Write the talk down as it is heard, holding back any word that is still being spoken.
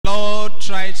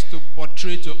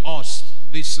portrayed to us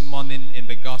this morning in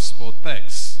the gospel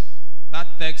text. That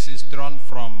text is drawn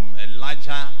from a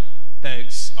larger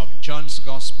text of John's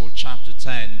Gospel chapter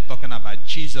 10, talking about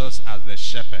Jesus as the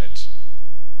shepherd.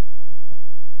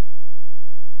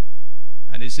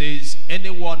 And it says,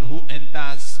 anyone who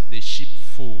enters the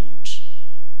sheepfold,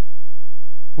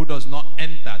 who does not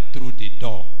enter through the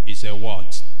door, is a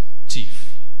what?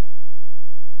 Thief.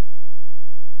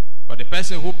 But the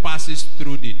person who passes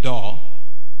through the door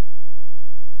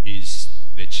is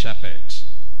the shepherd.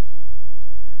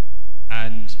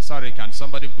 And, sorry, can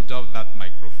somebody put off that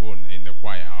microphone in the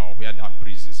choir, or where that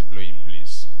breeze is blowing,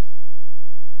 please?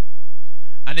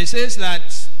 And it says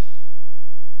that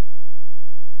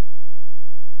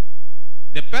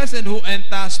the person who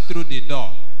enters through the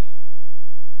door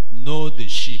knows the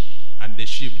sheep, and the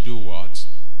sheep do what?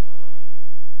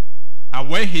 And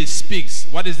when he speaks,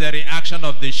 what is the reaction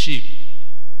of the sheep?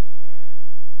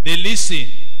 They listen.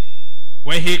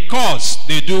 When he calls,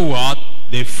 they do what?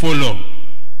 They follow.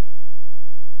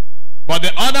 But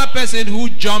the other person who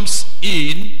jumps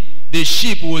in, the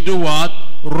sheep will do what?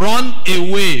 Run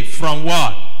away from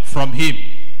what? From him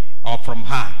or from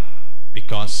her,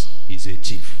 because he's a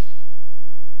thief.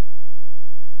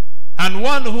 And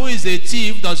one who is a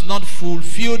thief does not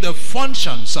fulfill the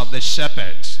functions of the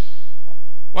shepherd.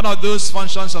 One of those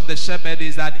functions of the shepherd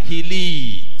is that he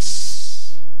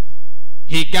leads,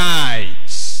 he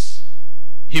guides,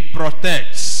 he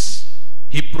protects,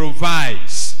 he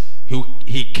provides,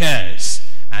 he cares,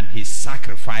 and he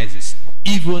sacrifices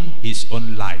even his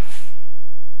own life.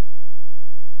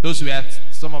 Those were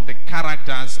some of the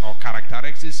characters or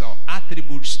characteristics or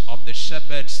attributes of the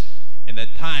shepherds in the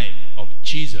time of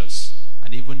Jesus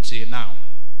and even till now.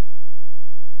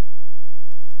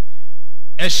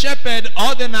 A shepherd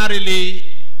ordinarily,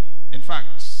 in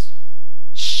fact,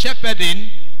 shepherding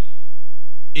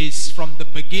is from the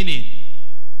beginning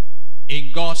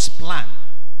in God's plan.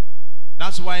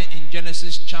 That's why in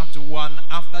Genesis chapter 1,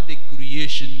 after the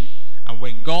creation, and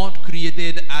when God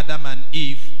created Adam and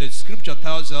Eve, the scripture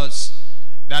tells us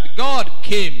that God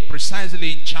came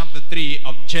precisely in chapter 3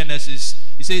 of Genesis.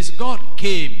 It says, God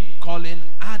came calling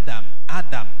Adam,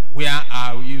 Adam, where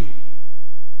are you?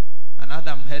 And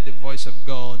Adam heard the voice of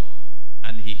God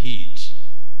and he hid.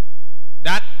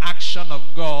 That action of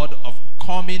God of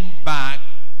coming back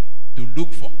to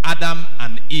look for Adam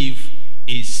and Eve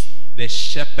is the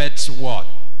shepherd's word,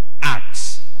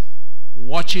 acts,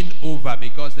 watching over,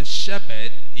 because the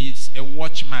shepherd is a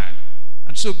watchman.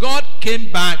 And so God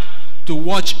came back to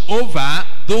watch over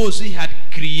those he had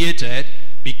created,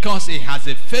 because he has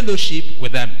a fellowship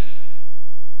with them.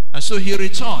 And so he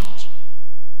returned.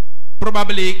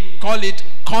 Probably call it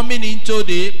coming into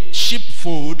the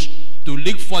sheepfold to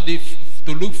look for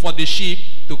the sheep,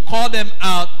 to call them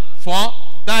out for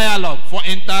dialogue, for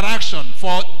interaction,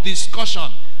 for discussion,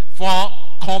 for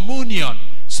communion,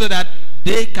 so that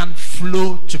they can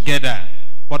flow together.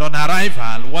 But on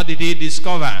arrival, what did he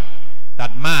discover?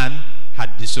 That man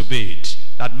had disobeyed.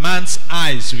 That man's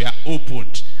eyes were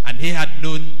opened, and he had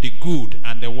known the good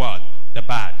and the what? The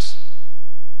bad.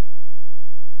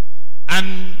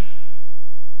 And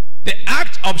the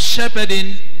act of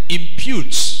shepherding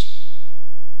imputes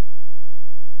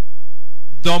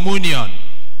dominion,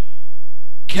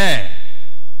 care,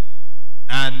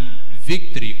 and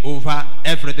victory over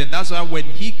everything. That's why when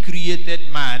he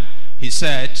created man, he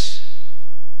said,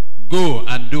 go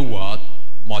and do what?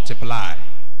 Multiply.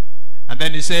 And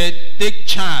then he said, take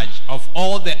charge of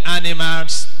all the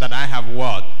animals that I have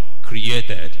what?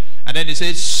 Created. And then he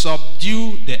said,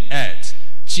 subdue the earth,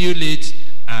 till it,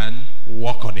 and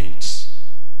walk on it.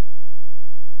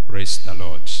 Praise the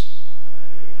Lord.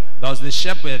 Does the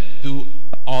shepherd do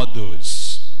all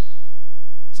those?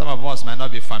 Some of us might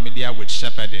not be familiar with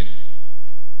shepherding,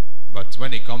 but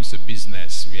when it comes to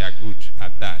business, we are good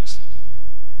at that.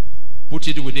 Put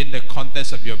it within the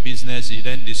context of your business, you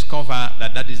then discover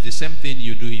that that is the same thing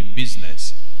you do in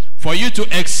business. For you to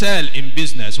excel in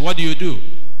business, what do?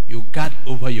 You guard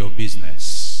over your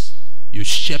business. You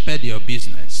shepherd your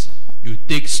business. You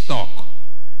take stock.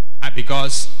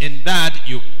 Because in that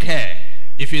you care.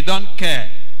 If you don't care,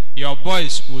 your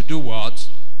boys will do what?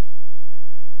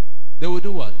 They will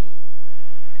do what?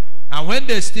 And when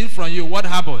they steal from you, what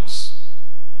happens?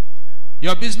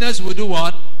 Your business will do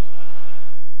what?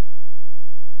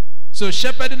 So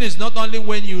shepherding is not only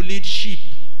when you lead sheep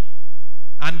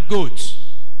and goats.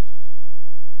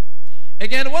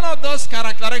 Again, one of those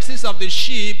characteristics of the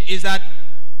sheep is that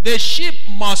the sheep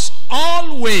must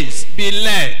always be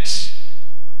led.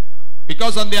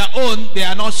 Because on their own, they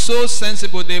are not so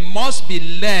sensible. They must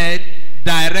be led,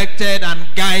 directed, and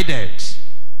guided.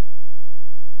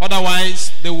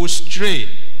 Otherwise, they will stray.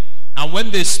 And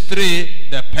when they stray,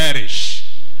 they perish.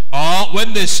 Or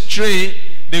when they stray,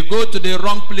 they go to the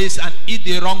wrong place and eat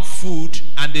the wrong food,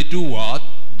 and they do what?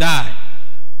 Die.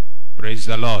 Praise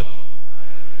the Lord.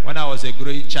 When I was a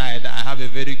growing child, I have a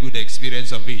very good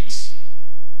experience of it.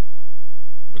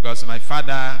 Because my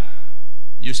father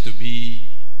used to be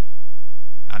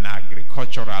an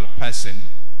agricultural person,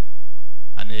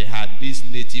 and he had this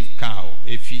native cow,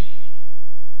 Efi.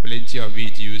 Plenty of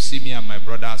it. You see me and my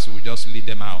brothers will just lead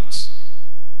them out.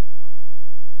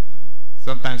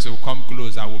 Sometimes they will come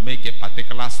close and will make a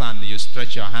particular sound. You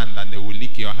stretch your hand and they will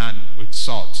lick your hand with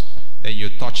salt. Then you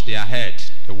touch their head.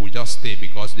 They will just stay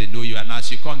because they know you. And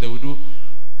as you come, they will do.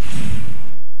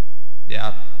 They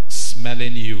are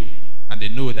smelling you. And they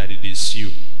know that it is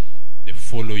you. They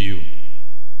follow you.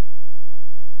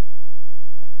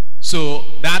 So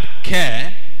that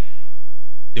care,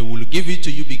 they will give it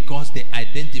to you because they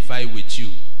identify with you.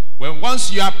 When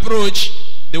once you approach,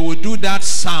 they will do that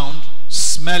sound,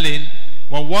 smelling.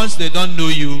 When once they don't know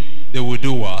you, they will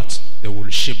do what? They will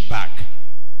ship back.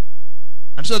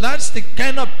 And so that's the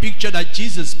kind of picture that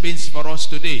Jesus paints for us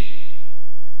today.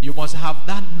 You must have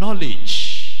that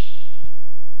knowledge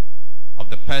of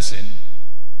the person.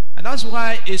 And that's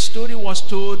why a story was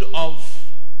told of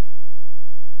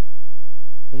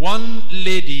one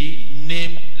lady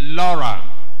named Laura.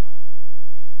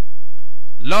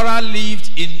 Laura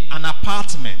lived in an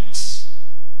apartment.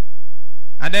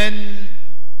 And then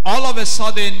all of a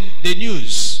sudden the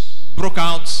news broke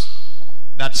out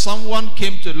that someone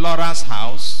came to Laura's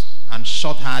house and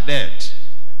shot her dead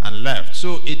and left.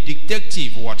 So a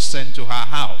detective was sent to her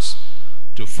house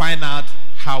to find out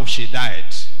how she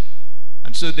died.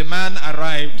 And so the man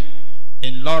arrived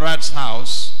in Laura's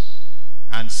house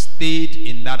and stayed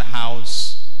in that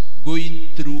house, going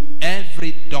through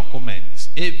every document,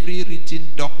 every written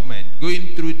document,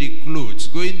 going through the clothes,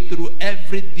 going through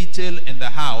every detail in the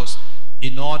house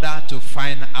in order to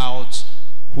find out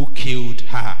who killed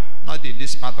her. Not in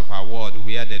this part of our world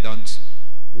where they don't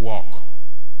walk.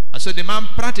 And so the man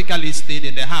practically stayed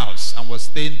in the house and was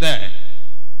staying there.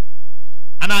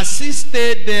 And as he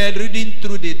stayed there reading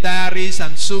through the diaries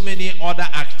and so many other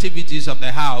activities of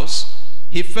the house,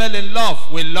 he fell in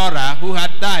love with Laura, who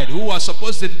had died, who was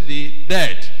supposedly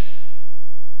dead.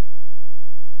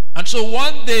 And so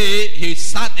one day he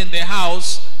sat in the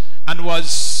house and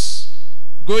was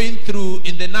going through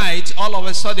in the night. All of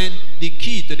a sudden the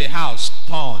key to the house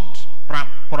turned, pram,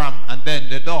 pram, and then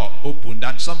the door opened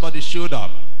and somebody showed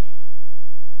up.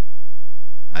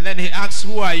 And then he asked,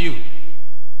 "Who are you?"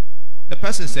 The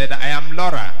person said, "I am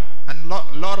Laura." And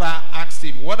Laura asked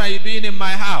him, "What are you doing in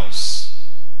my house?"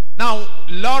 Now,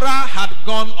 Laura had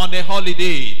gone on a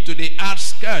holiday to the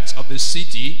outskirts of the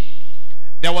city.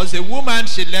 There was a woman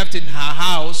she left in her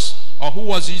house, or who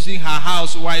was using her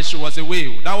house while she was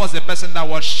away. That was the person that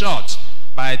was shot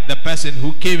by the person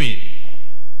who came in.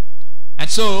 And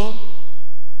so,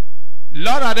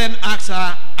 Laura then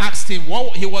asked him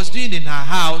what he was doing in her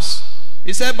house.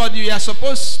 He said, "But you are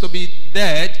supposed to be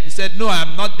dead." He said, "No,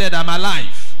 I'm not dead, I'm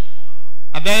alive."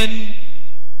 And then,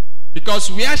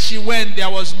 because where she went, there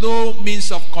was no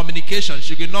means of communication.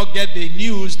 She could not get the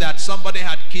news that somebody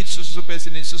had killed so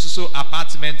person in so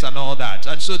apartment and all that.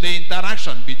 And so the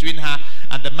interaction between her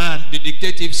and the man, the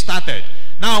detective, started.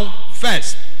 Now,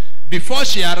 first, before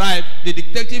she arrived, the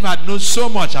detective had known so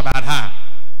much about her.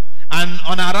 And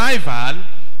on arrival,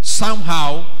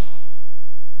 somehow,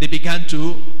 they began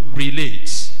to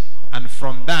relate. And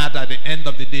from that, at the end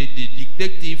of the day, the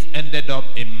detective ended up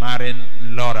in marrying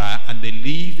Laura, and they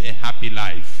lived a happy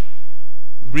life.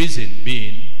 Reason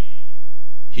being,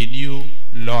 he knew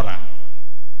Laura.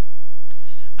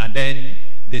 And then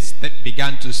they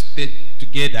began to stay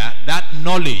together. That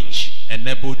knowledge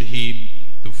enabled him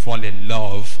to fall in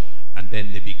love, and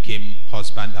then they became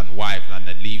husband and wife, and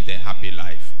they lived a happy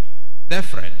life. Dear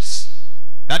friends,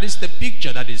 that is the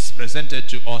picture that is presented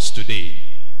to us today.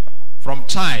 From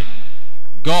time,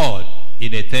 God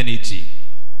in eternity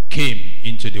came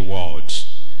into the world.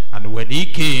 And when he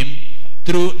came,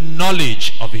 through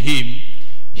knowledge of him,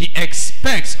 he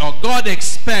expects, or God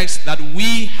expects, that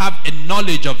we have a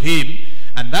knowledge of him,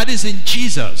 and that is in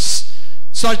Jesus,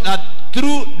 such that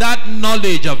through that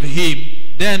knowledge of him,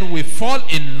 then we fall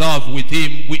in love with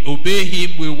him, we obey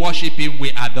him, we worship him, we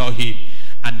adore him.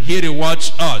 And he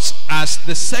rewards us, as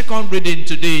the second reading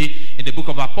today in the book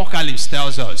of Apocalypse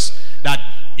tells us, that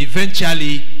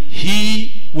eventually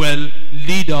he will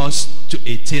lead us to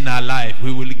eternal life. He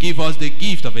will give us the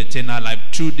gift of eternal life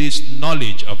through this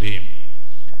knowledge of him.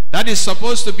 That is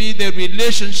supposed to be the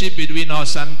relationship between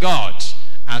us and God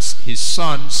as his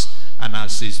sons and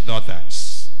as his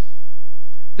daughters.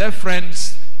 Dear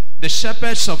friends, the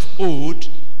shepherds of old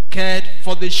cared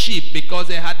for the sheep because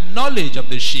they had knowledge of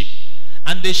the sheep.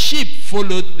 And the sheep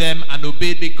followed them and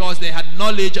obeyed because they had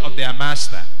knowledge of their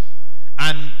master.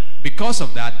 And because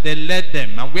of that, they led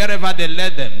them. And wherever they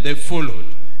led them, they followed.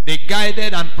 They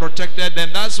guided and protected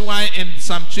them. That's why in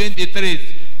Psalm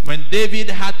 23, when David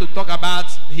had to talk about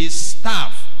his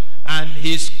staff and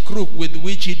his crook with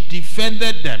which he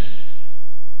defended them.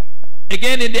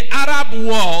 Again, in the Arab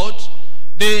world,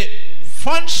 the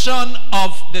function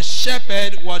of the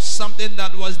shepherd was something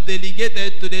that was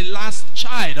delegated to the last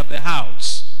child of the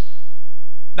house.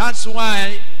 That's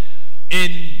why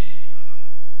in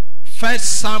 1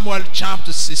 Samuel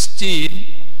chapter 16,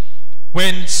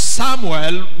 when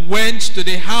Samuel went to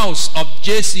the house of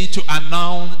Jesse to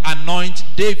anoint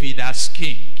David as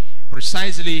king,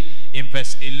 precisely in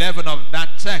verse 11 of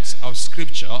that text of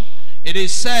scripture, it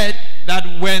is said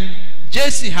that when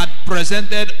Jesse had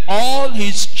presented all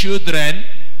his children,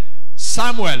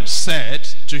 Samuel said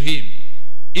to him,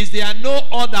 "Is there no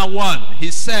other one?" He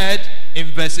said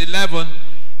in verse 11,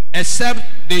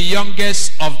 "except the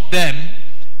youngest of them."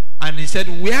 And he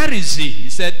said, "Where is he?" He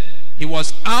said, "He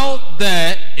was out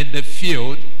there in the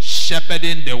field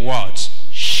shepherding the what?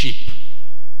 Sheep."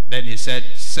 Then he said,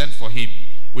 "Send for him.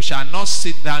 We shall not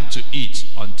sit down to eat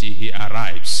until he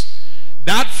arrives."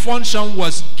 That function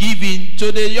was given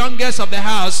to the youngest of the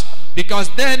house because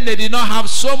then they did not have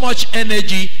so much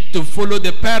energy to follow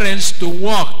the parents to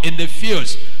work in the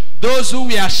fields. Those who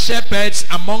were shepherds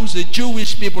amongst the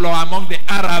Jewish people or among the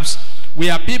Arabs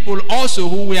were people also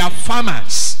who were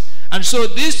farmers. And so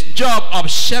this job of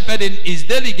shepherding is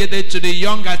delegated to the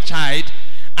younger child,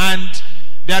 and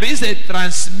there is a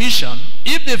transmission.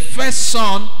 If the first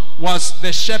son was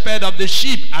the shepherd of the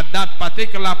sheep at that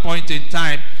particular point in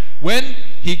time, when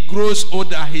he grows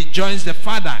older, he joins the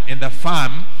father in the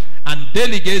farm and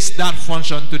delegates that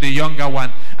function to the younger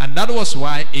one. And that was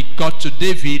why it got to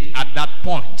David at that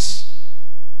point.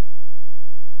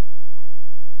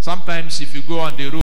 Sometimes if you go on the road,